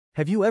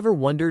Have you ever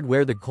wondered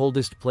where the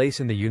coldest place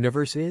in the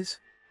universe is?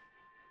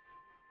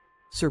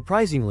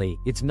 Surprisingly,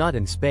 it's not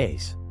in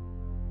space.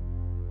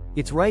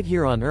 It's right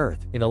here on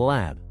Earth, in a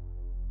lab.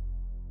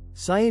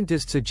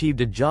 Scientists achieved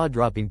a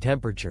jaw-dropping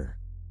temperature.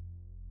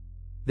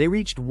 They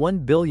reached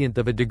 1/1000th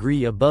of a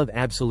degree above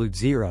absolute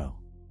zero.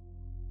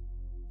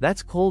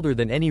 That's colder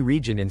than any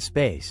region in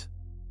space.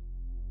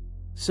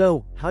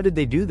 So, how did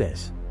they do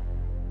this?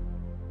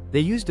 They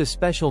used a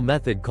special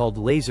method called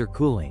laser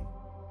cooling.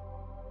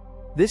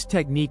 This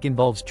technique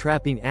involves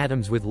trapping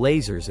atoms with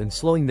lasers and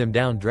slowing them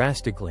down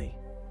drastically.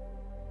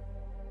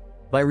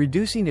 By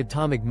reducing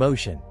atomic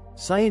motion,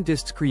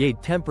 scientists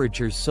create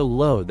temperatures so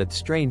low that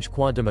strange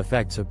quantum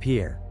effects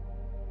appear.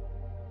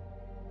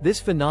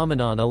 This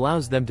phenomenon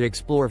allows them to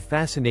explore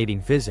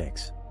fascinating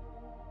physics.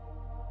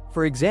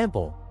 For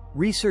example,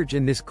 research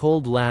in this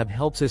cold lab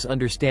helps us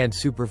understand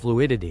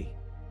superfluidity.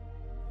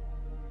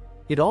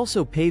 It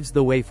also paves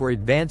the way for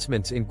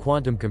advancements in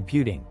quantum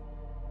computing.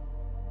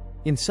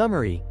 In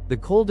summary, the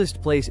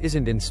coldest place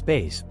isn't in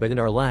space but in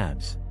our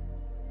labs.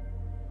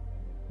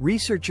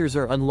 Researchers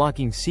are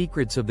unlocking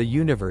secrets of the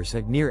universe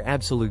at near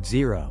absolute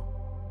zero.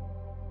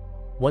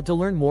 Want to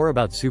learn more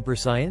about super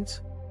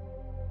science?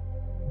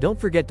 Don't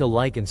forget to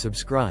like and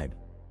subscribe.